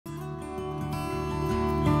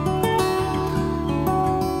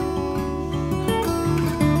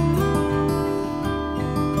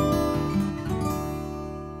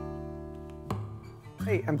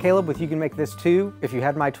Hey, I'm Caleb with YouCanMakeThisToo. If you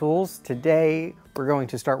had my tools, today we're going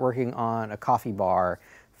to start working on a coffee bar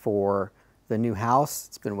for the new house.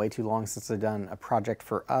 It's been way too long since I've done a project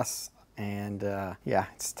for us, and yeah,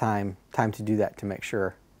 it's time to do that to make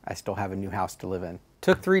sure I still have a new house to live in.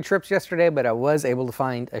 Took 3 trips yesterday, but I was able to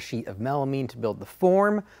find a sheet of melamine to build the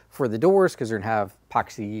form for the doors because they're gonna have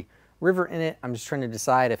epoxy river in it. I'm just trying to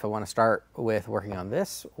decide if I want to start with working on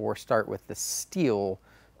this or start with the steel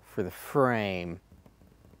for the frame.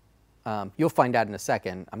 You'll find out in a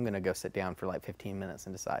second. I'm gonna go sit down for like 15 minutes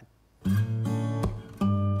and decide.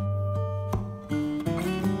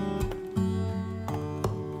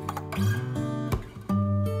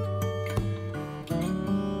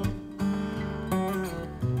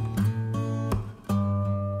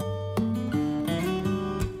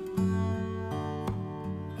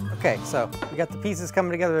 Okay, so we got the pieces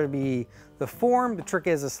coming together to be the form. The trick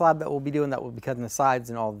is the slab that we'll be doing, that we'll be cutting the sides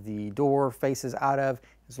and all the door faces out of,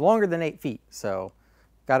 is longer than 8 feet. So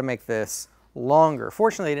got to make this longer.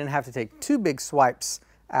 Fortunately, I didn't have to take 2 big swipes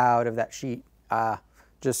out of that sheet.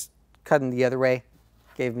 Just cutting the other way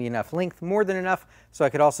gave me enough length, more than enough, so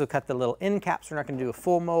I could also cut the little end caps. We're not going to do a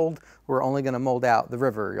full mold. We're only going to mold out the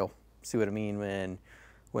river. You'll see what I mean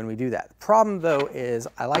when we do that. The problem though is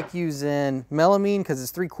I like using melamine because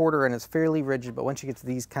it's 3/4 and it's fairly rigid, but once you get to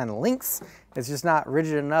these kind of lengths, it's just not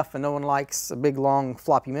rigid enough, and no one likes a big long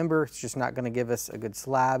floppy member. It's just not going to give us a good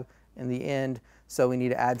slab in the end, so we need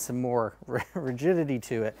to add some more rigidity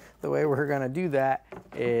to it. The way we're going to do that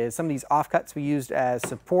is some of these offcuts we used as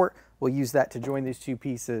support. We'll use that to join these 2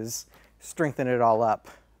 pieces, strengthen it all up.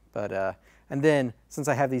 But and then since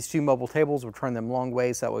I have these 2 mobile tables, we'll turn them long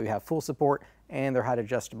ways so that way we have full support, and they're height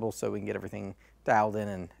adjustable so we can get everything dialed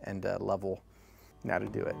in and level. Now to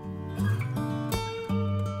do it.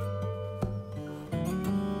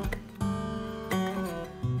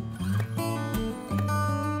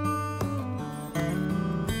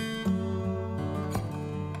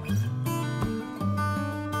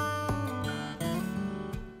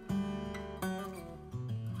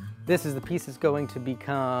 This is the piece that's going to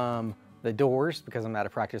become the doors, because I'm out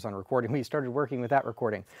of practice on recording. We started working without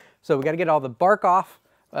recording. So we got to get all the bark off,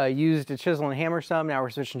 used a chisel and hammer some. Now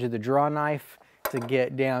we're switching to the draw knife to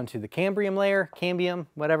get down to the cambium layer,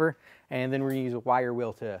 whatever. And then we're gonna use a wire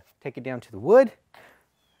wheel to take it down to the wood.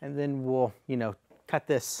 And then we'll, cut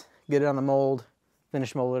this, get it on the mold,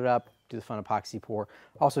 finish mold it up, do the fun epoxy pour.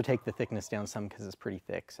 Also take the thickness down some because it's pretty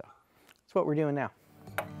thick. So that's what we're doing now.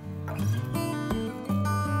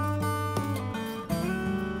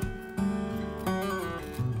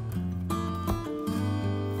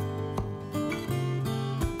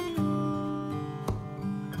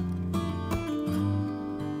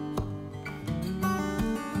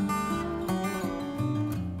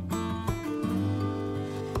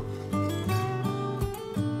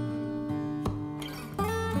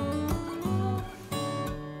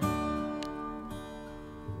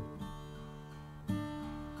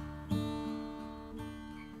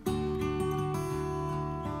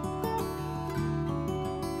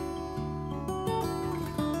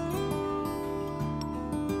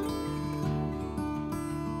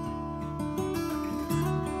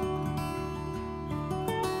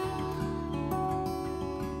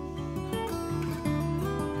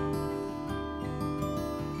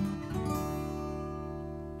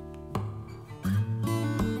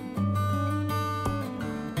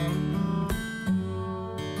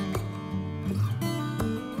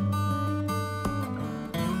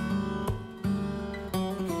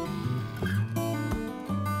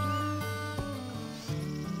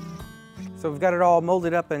 So we've got it all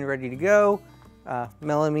molded up and ready to go.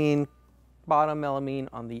 Melamine bottom, melamine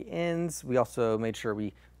on the ends. We also made sure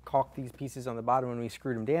we caulked these pieces on the bottom when we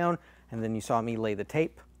screwed them down. And then you saw me lay the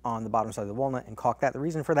tape on the bottom side of the walnut and caulk that. The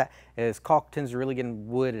reason for that is caulk tends to really get in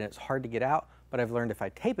wood and it's hard to get out. But I've learned if I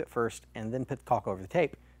tape it first and then put the caulk over the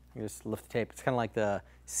tape, you just lift the tape. It's kind of like the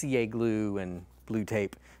CA glue and blue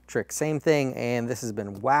tape trick. Same thing, and this has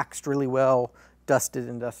been waxed really well. Dusted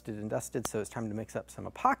and dusted and dusted, so it's time to mix up some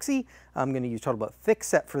epoxy. I'm going to use Total But Thick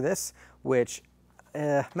Set for this, which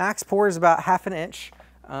max pour is about 1/2 inch.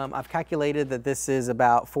 I've calculated that this is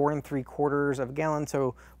about 4 3/4 gallons,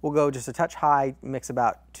 so we'll go just a touch high, mix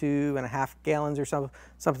about 2.5 gallons or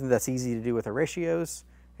something that's easy to do with our ratios,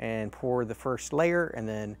 and pour the first layer. And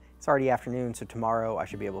then it's already afternoon, so tomorrow I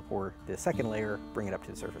should be able to pour the second layer, bring it up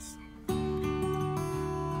to the surface.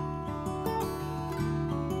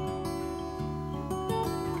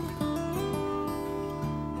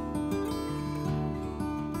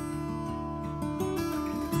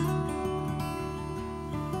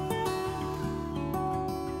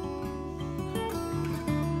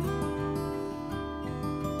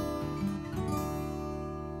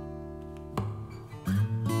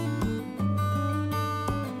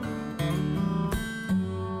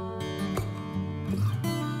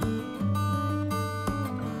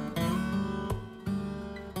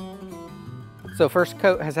 So first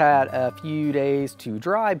coat has had a few days to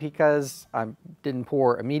dry because I didn't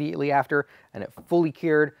pour immediately after, and it fully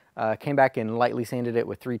cured. Came back and lightly sanded it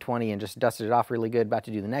with 320 and just dusted it off really good. About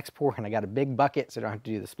to do the next pour, and I got a big bucket so I don't have to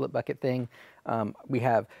do the split bucket thing. We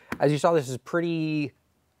have, as you saw, this is pretty,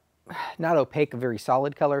 not opaque, a very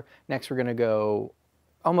solid color. Next we're gonna go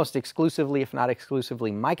almost exclusively, if not exclusively,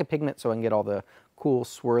 mica pigment so I can get all the cool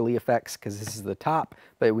swirly effects because this is the top,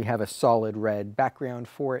 but we have a solid red background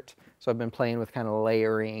for it. So I've been playing with kind of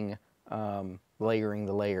layering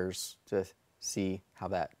the layers to see how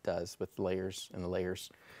that does with the layers and the layers.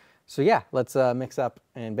 So yeah, let's mix up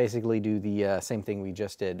and basically do the same thing we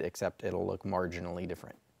just did, except it'll look marginally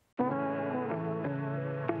different.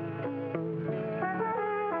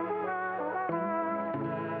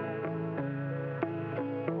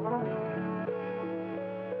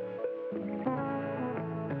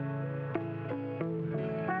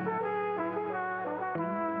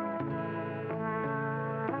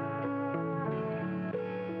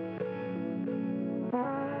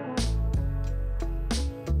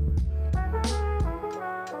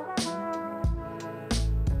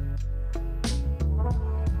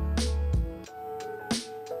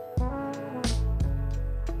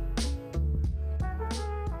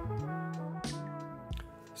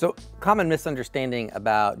 So, common misunderstanding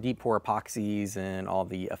about deep pour epoxies and all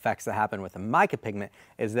the effects that happen with the mica pigment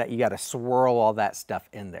is that you got to swirl all that stuff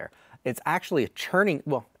in there. It's actually a churning,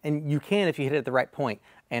 well, and you can if you hit it at the right point,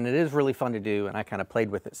 and it is really fun to do, and I kind of played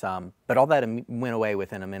with it some, but all that went away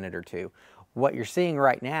within a minute or two. What you're seeing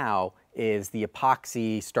right now is the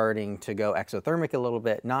epoxy starting to go exothermic a little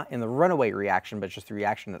bit, not in the runaway reaction, but just the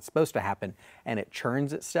reaction that's supposed to happen, and it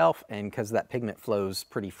churns itself, and because that pigment flows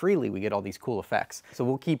pretty freely, we get all these cool effects. So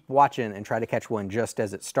we'll keep watching and try to catch one just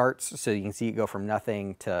as it starts, so you can see it go from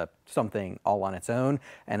nothing to something all on its own,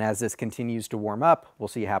 and as this continues to warm up, we'll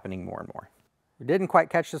see it happening more and more. We didn't quite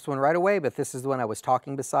catch this one right away, but this is the one I was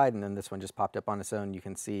talking beside, and then this one just popped up on its own. You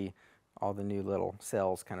can see all the new little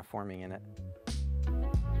cells kind of forming in it.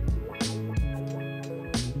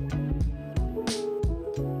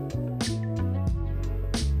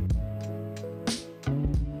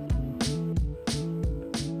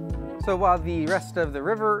 So while the rest of the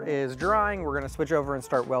river is drying, we're going to switch over and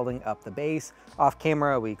start welding up the base. Off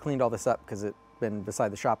camera, we cleaned all this up because it's been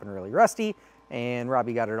beside the shop and really rusty, and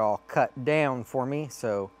Robbie got it all cut down for me,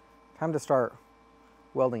 so time to start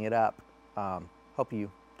welding it up. Hope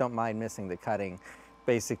you don't mind missing the cutting.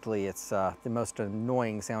 Basically, it's the most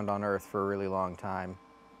annoying sound on earth for a really long time.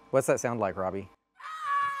 What's that sound like, Robbie?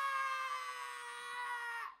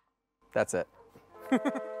 That's it.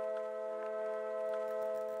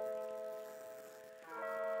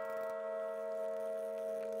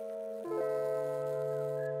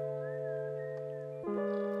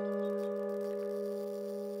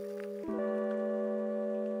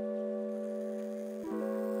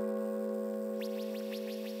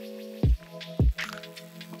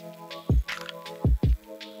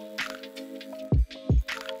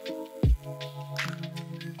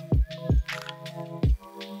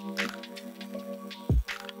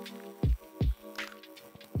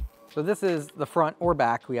 So this is the front or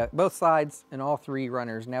back. We have both sides and all three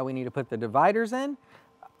runners. Now we need to put the dividers in.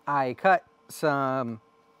 I cut some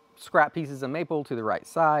scrap pieces of maple to the right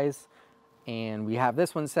size, and we have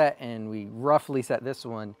this one set, and we roughly set this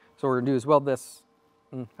one. So what we're gonna do is weld this.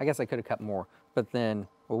 I guess I could have cut more, but then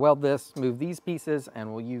we'll weld this, move these pieces,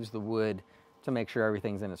 and we'll use the wood to make sure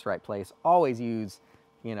everything's in its right place. Always use,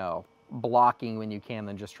 you know, blocking when you can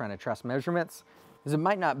than just trying to trust measurements, because it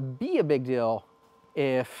might not be a big deal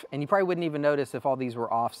if, and you probably wouldn't even notice if all these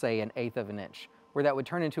were off, say, 1/8 of an inch. Where that would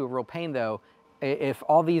turn into a real pain though, if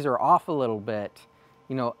all these are off a little bit,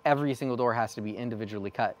 you know, every single door has to be individually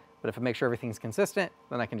cut. But if I make sure everything's consistent,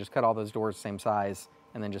 then I can just cut all those doors the same size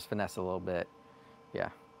and then just finesse a little bit. Yeah,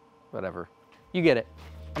 whatever. You get it.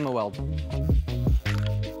 I'm a weld.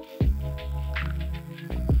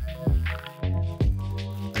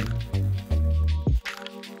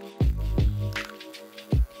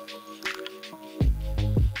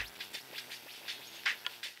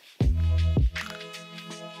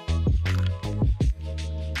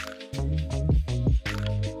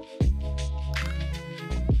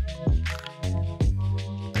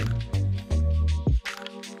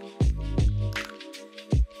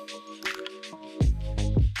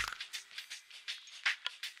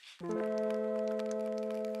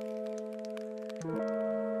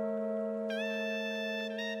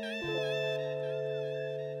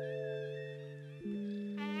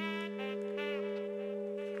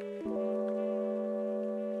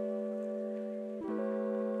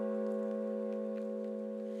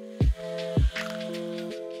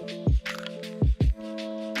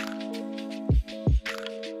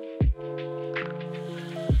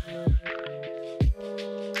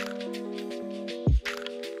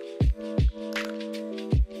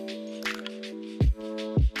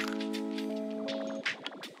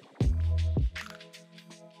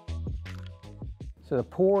 So the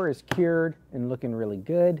pour is cured and looking really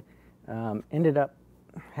good. Ended up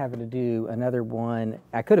having to do another one.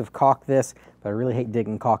 I could have caulked this, but I really hate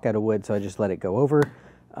digging caulk out of wood, so I just let it go over.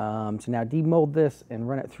 So now demold this and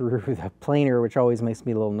run it through the planer, which always makes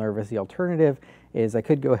me a little nervous. The alternative is I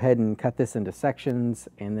could go ahead and cut this into sections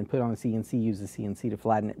and then put on a CNC, use the CNC to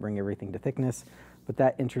flatten it, bring everything to thickness. But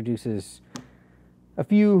that introduces a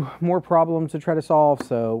few more problems to try to solve,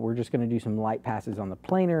 so we're just going to do some light passes on the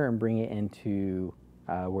planer and bring it into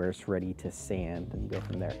where it's ready to sand and go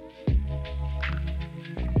from there.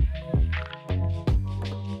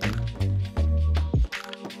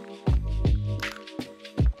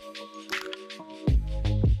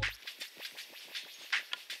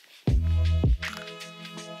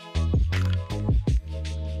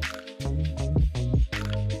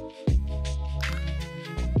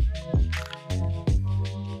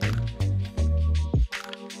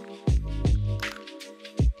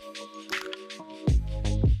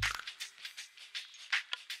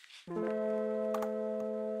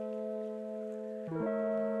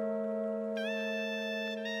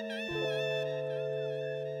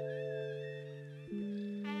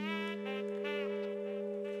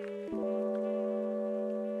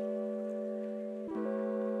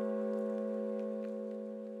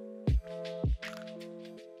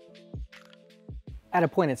 At a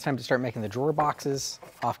point, it's time to start making the drawer boxes.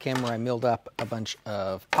 Off camera, I milled up a bunch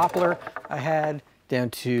of poplar I had down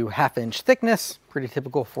to 1/2 inch thickness, pretty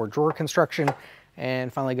typical for drawer construction.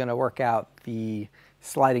 And finally gonna work out the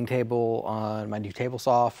sliding table on my new table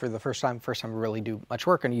saw for the first time I really do much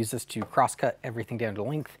work. I'm gonna use this to cross cut everything down to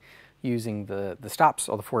length using the stops,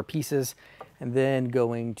 all the 4 pieces, and then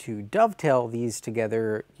going to dovetail these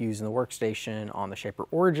together using the workstation on the Shaper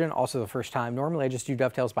Origin. Also the first time. Normally I just do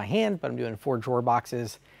dovetails by hand, but I'm doing 4 drawer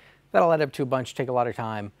boxes. That'll add up to a bunch, take a lot of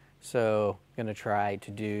time. So I'm gonna try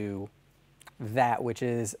to do that, which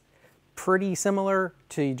is pretty similar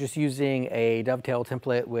to just using a dovetail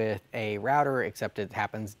template with a router, except it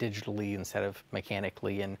happens digitally instead of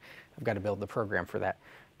mechanically, and I've got to build the program for that.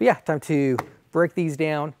 But yeah, time to break these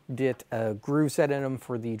down, get a groove set in them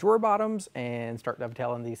for the drawer bottoms, and start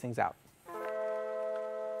dovetailing these things out.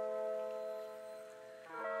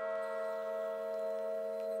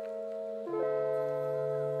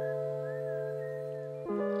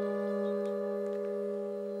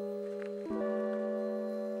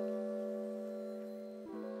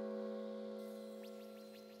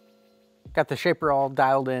 Got the shaper all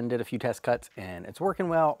dialed in, did a few test cuts, and it's working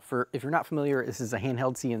well. If you're not familiar, this is a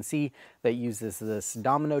handheld CNC that uses this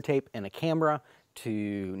domino tape and a camera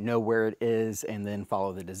to know where it is and then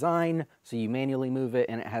follow the design. So you manually move it,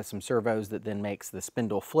 and it has some servos that then makes the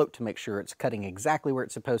spindle float to make sure it's cutting exactly where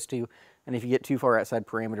it's supposed to. And if you get too far outside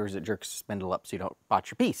parameters, it jerks the spindle up so you don't botch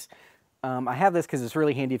your piece. I have this because it's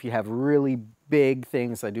really handy if you have really big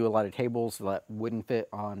things. I do a lot of tables that wouldn't fit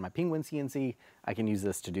on my Penguin CNC. I can use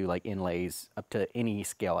this to do like inlays up to any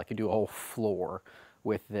scale. I could do a whole floor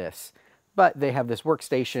with this. But they have this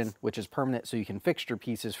workstation, which is permanent, so you can fixture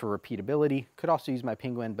pieces for repeatability. Could also use my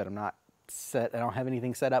Penguin, but I don't have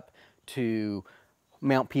anything set up to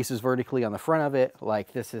mount pieces vertically on the front of it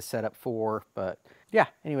like this is set up for. But yeah,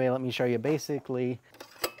 anyway, let me show you. Basically,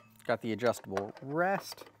 got the adjustable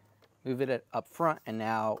rest. Move it up front, and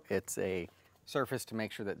now it's a surface to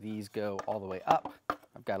make sure that these go all the way up.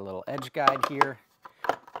 I've got a little edge guide here,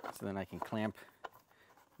 so then I can clamp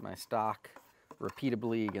my stock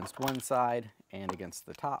repeatably against one side and against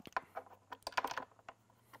the top.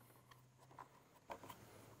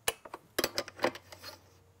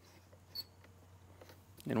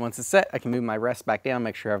 And once it's set, I can move my rest back down,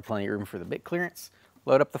 make sure I have plenty of room for the bit clearance,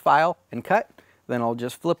 load up the file and cut. Then I'll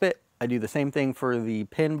just flip it. I do the same thing for the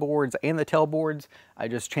pin boards and the tail boards. I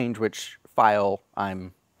just change which file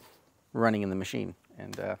I'm running in the machine.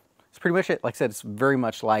 And that's pretty much it. Like I said, it's very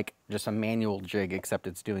much like just a manual jig, except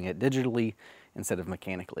it's doing it digitally instead of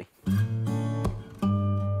mechanically.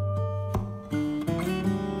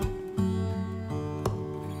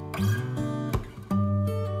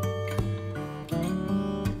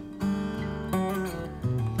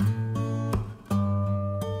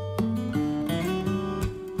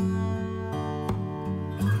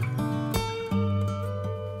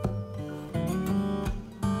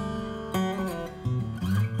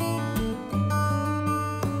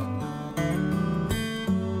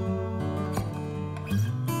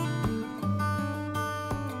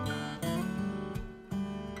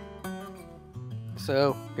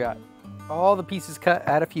 So got all the pieces cut,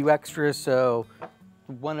 add a few extras. So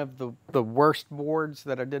one of the worst boards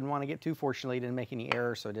that I didn't want to get to, fortunately didn't make any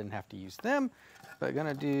errors, so I didn't have to use them. But I'm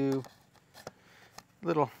gonna do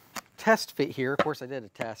little test fit here. Of course, I did a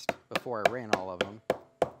test before I ran all of them,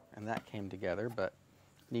 and that came together, but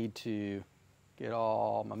need to get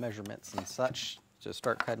all my measurements and such to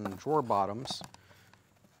start cutting the drawer bottoms.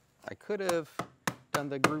 I could have done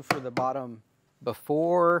the groove for the bottom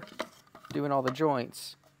before doing all the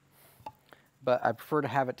joints, but I prefer to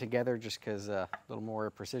have it together just because a little more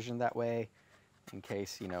precision that way, in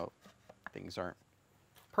case, you know, things aren't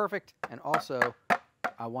perfect. And also,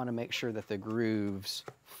 I want to make sure that the grooves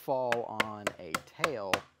fall on a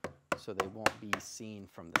tail so they won't be seen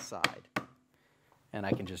from the side. And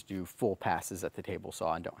I can just do full passes at the table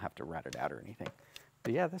saw and don't have to rat it out or anything.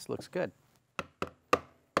 But yeah, this looks good.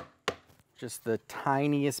 Just the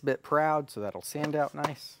tiniest bit proud, so that'll sand out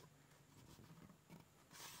nice.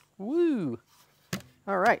 Woo!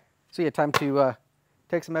 All right, so yeah, time to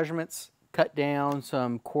take some measurements, cut down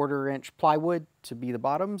some 1/4 inch plywood to be the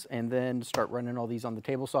bottoms, and then start running all these on the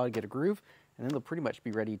table saw to get a groove, and then they'll pretty much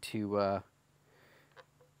be ready to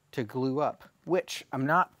glue up, which I'm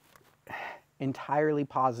not entirely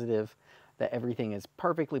positive that everything is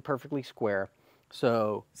perfectly square.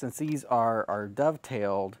 So since these are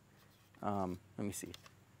dovetailed, let me see,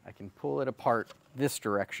 I can pull it apart this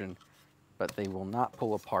direction, but they will not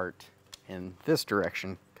pull apart in this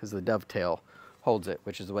direction because the dovetail holds it,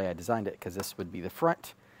 which is the way I designed it, because this would be the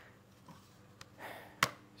front.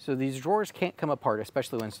 So these drawers can't come apart,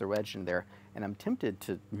 especially once they're wedged in there, and I'm tempted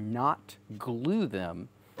to not glue them,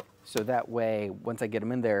 so that way, once I get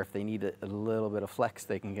them in there, if they need a little bit of flex,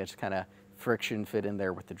 they can just kind of friction fit in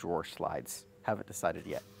there with the drawer slides. Haven't decided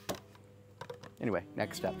yet. Anyway,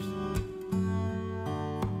 next steps.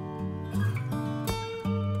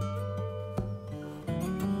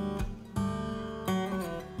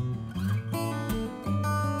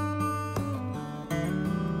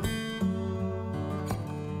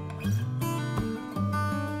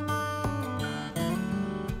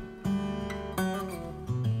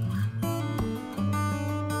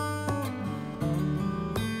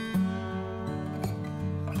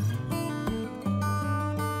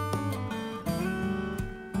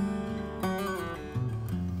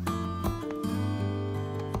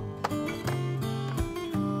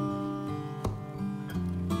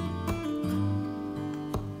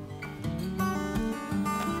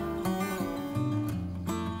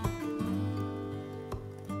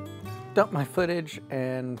 Dumped my footage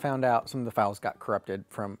and found out some of the files got corrupted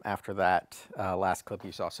from after that last clip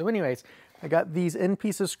you saw. So anyways, I got these end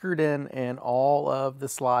pieces screwed in and all of the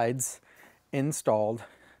slides installed,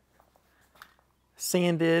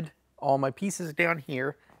 sanded all my pieces down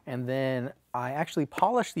here, and then I actually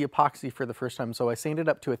polished the epoxy for the first time. So I sanded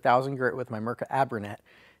up to 1000 grit with my Mirka Abranet,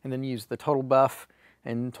 and then used the Total Buff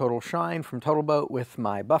and Total Shine from Total Boat with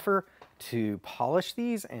my buffer to polish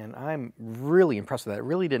these, and I'm really impressed with that. It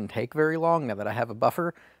really didn't take very long now that I have a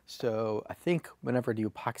buffer. So I think whenever I do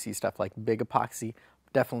epoxy stuff like big epoxy,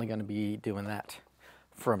 I'm definitely going to be doing that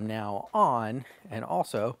from now on. And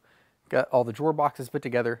also got all the drawer boxes put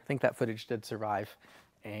together. I think that footage did survive,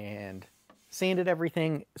 and sanded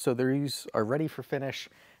everything so these are ready for finish.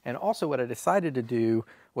 And also what I decided to do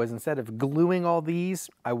was, instead of gluing all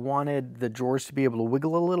these, I wanted the drawers to be able to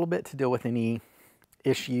wiggle a little bit to deal with any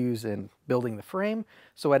issues in building the frame.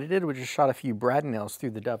 So what I did was just shot a few brad nails through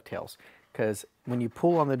the dovetails, because when you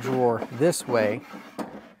pull on the drawer this way,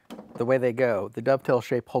 the way they go, the dovetail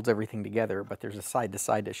shape holds everything together, but there's a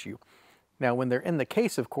side-to-side issue. Now when they're in the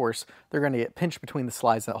case, of course, they're going to get pinched between the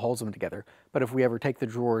slides that holds them together. But if we ever take the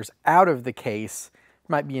drawers out of the case, it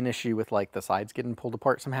might be an issue with like the sides getting pulled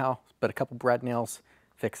apart somehow, but a couple brad nails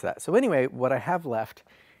fix that. So anyway, what I have left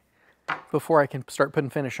before I can start putting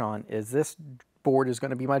finish on is this board is going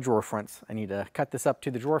to be my drawer fronts. I need to cut this up to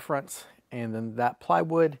the drawer fronts, and then that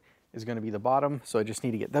plywood is going to be the bottom. So I just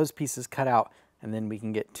need to get those pieces cut out, and then we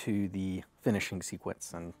can get to the finishing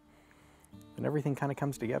sequence, and everything kind of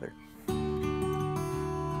comes together.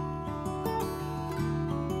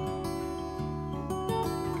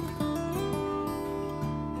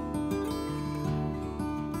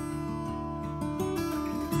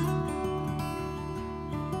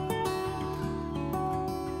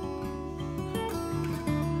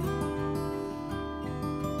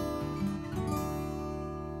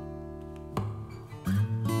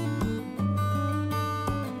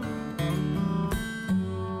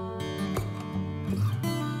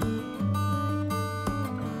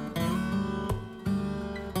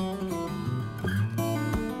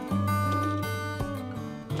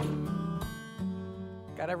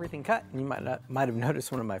 Got everything cut, and you might have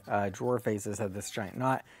noticed one of my drawer faces had this giant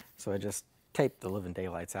knot, so I just taped the living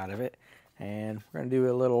daylights out of it. And we're going to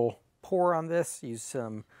do a little pour on this, use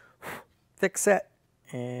some thick set,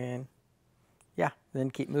 and yeah, then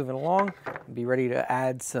keep moving along and be ready to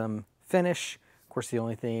add some finish. Of course, the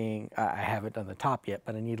only thing, I haven't done the top yet,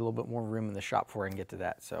 but I need a little bit more room in the shop before I can get to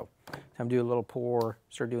that. So I'm doing a little pour,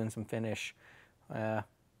 start doing some finish.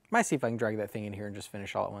 Might see if I can drag that thing in here and just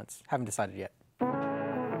finish all at once. Haven't decided yet.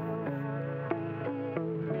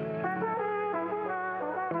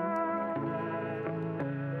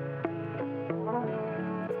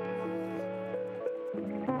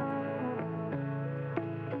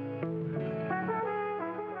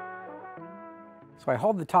 So I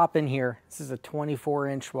hauled the top in here. This is a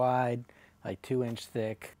 24-inch wide, like 2-inch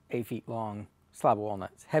thick, 8 feet long slab of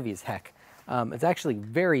walnut. It's heavy as heck. It's actually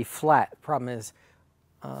very flat. The problem is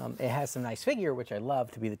it has some nice figure, which I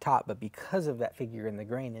love to be the top, but because of that figure and the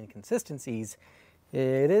grain inconsistencies,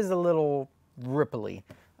 it is a little ripply.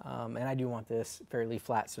 And I do want this fairly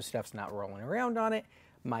flat so stuff's not rolling around on it.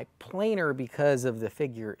 My planer, because of the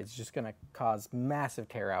figure, is just gonna cause massive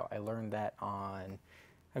tear out. I learned that on,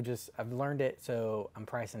 I've learned it, so I'm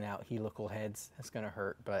pricing out helical heads. It's gonna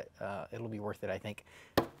hurt, but it'll be worth it, I think.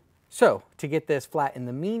 So to get this flat in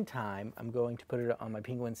the meantime, I'm going to put it on my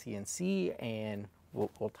Penguin CNC, and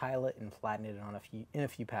we'll tile it and flatten it on in a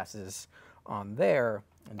few passes on there,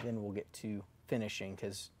 and then we'll get to finishing,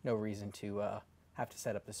 because no reason to have to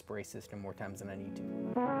set up the spray system more times than I need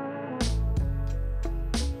to.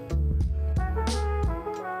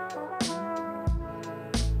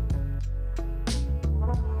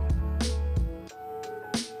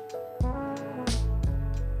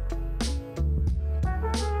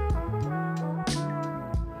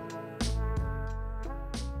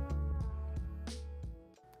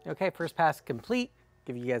 Okay, first pass complete.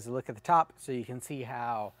 Give you guys a look at the top so you can see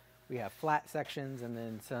how we have flat sections and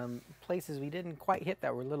then some places we didn't quite hit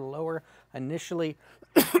that were a little lower. Initially,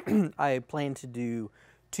 I planned to do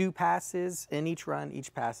 2 passes in each run.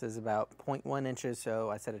 Each pass is about 0.1 inches,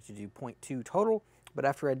 so I set it to do 0.2 total. But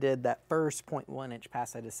after I did that first 0.1 inch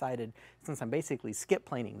pass, I decided, since I'm basically skip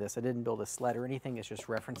planing this, I didn't build a sled or anything, it's just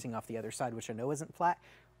referencing off the other side, which I know isn't flat.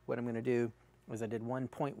 What I'm gonna do is I did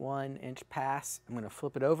 1.1 inch pass. I'm gonna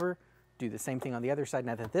flip it over, do the same thing on the other side.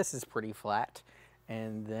 Now that this is pretty flat,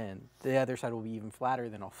 and then the other side will be even flatter,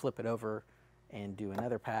 then I'll flip it over and do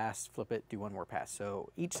another pass, flip it, do one more pass.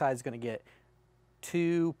 So each side's gonna get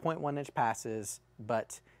 2.1 inch passes,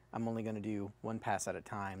 but I'm only gonna do 1 pass at a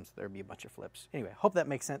time, so there'll be a bunch of flips. Anyway, hope that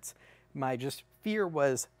makes sense. My just fear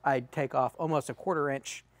was I'd take off almost a 1/4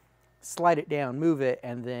 inch, slide it down, move it,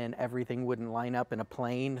 and then everything wouldn't line up in a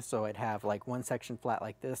plane. So I'd have like 1 section flat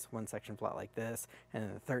like this, 1 section flat like this, and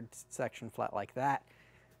then the 3rd section flat like that.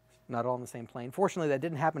 Not all in the same plane. Fortunately, that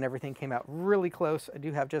didn't happen. Everything came out really close. I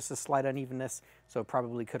do have just a slight unevenness, so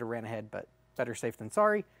probably could have ran ahead, but better safe than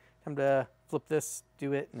sorry. Time to flip this,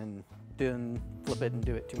 do it, and then flip it and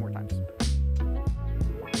do it 2 more times.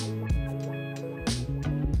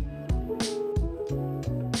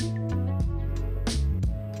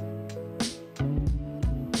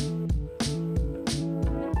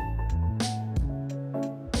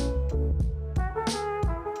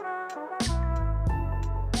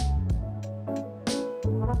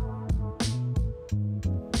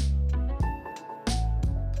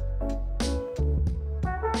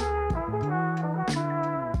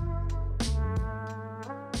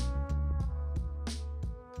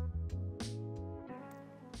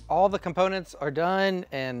 All the components are done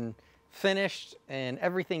and finished, and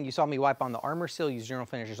everything you saw me wipe on the armor seal, use General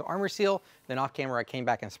Finisher's armor seal. Then off camera, I came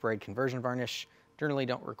back and sprayed conversion varnish. Generally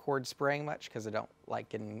don't record spraying much because I don't like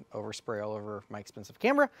getting overspray all over my expensive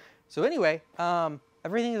camera. So anyway,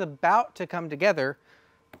 everything is about to come together.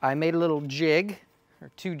 I made a little jig,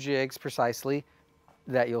 or 2 jigs precisely,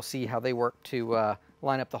 that you'll see how they work to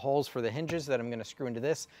line up the holes for the hinges that I'm going to screw into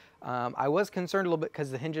this. I was concerned a little bit because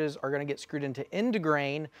the hinges are going to get screwed into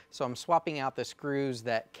grain, so I'm swapping out the screws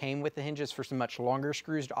that came with the hinges for some much longer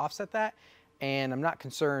screws to offset that. And I'm not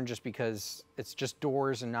concerned just because it's just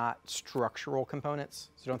doors and not structural components,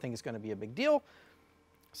 so I don't think it's going to be a big deal.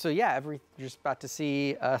 So yeah, you're just about to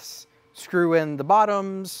see us screw in the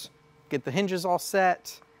bottoms, get the hinges all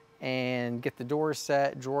set, and get the doors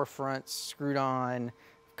set, drawer fronts screwed on,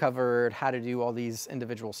 covered how to do all these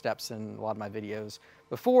individual steps in a lot of my videos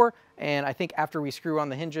before. And I think after we screw on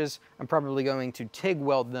the hinges, I'm probably going to TIG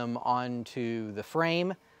weld them onto the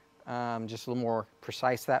frame, just a little more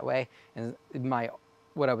precise that way. And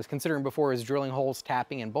what I was considering before is drilling holes,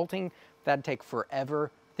 tapping, and bolting. That'd take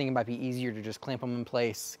forever. I think it might be easier to just clamp them in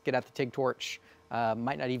place, get out the TIG torch,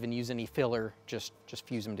 might not even use any filler, just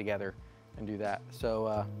fuse them together and do that.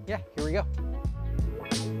 So yeah, here we go.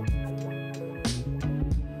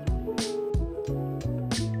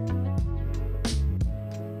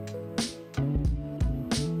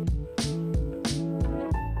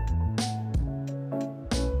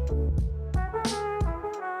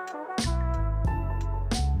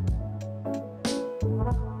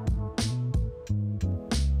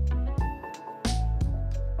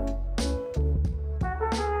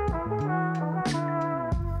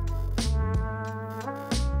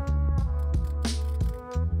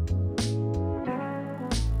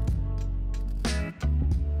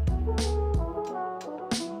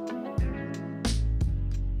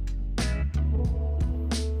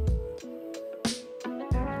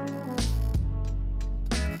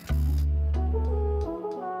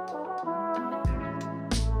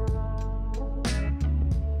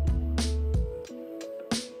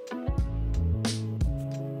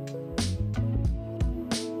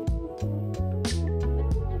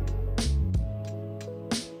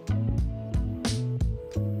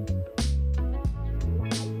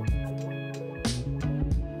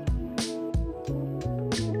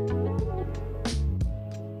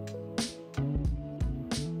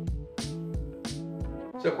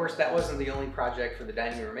 So of course that wasn't the only project for the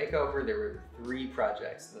dining room makeover. There were 3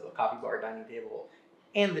 projects: the coffee bar, dining table,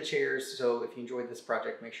 and the chairs. So if you enjoyed this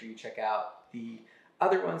project, make sure you check out the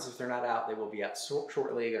other ones. If they're not out, they will be out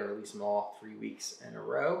shortly. Gonna release them all 3 weeks in a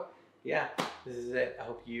row. Yeah, this is it. I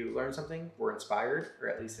hope you learned something, were inspired, or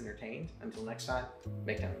at least entertained. Until next time,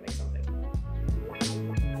 make time to make something.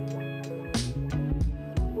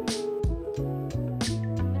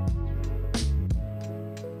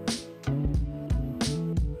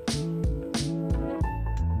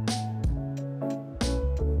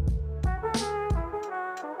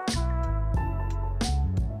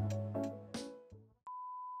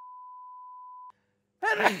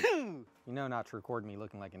 You know not to record me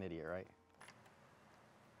looking like an idiot, right?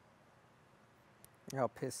 You know how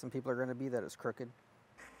pissed some people are going to be that it's crooked?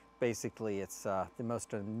 Basically, it's the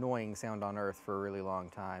most annoying sound on earth for a really long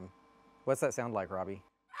time. What's that sound like, Robbie?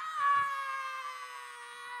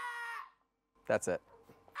 That's it.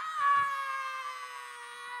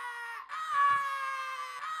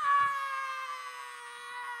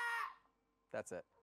 That's it.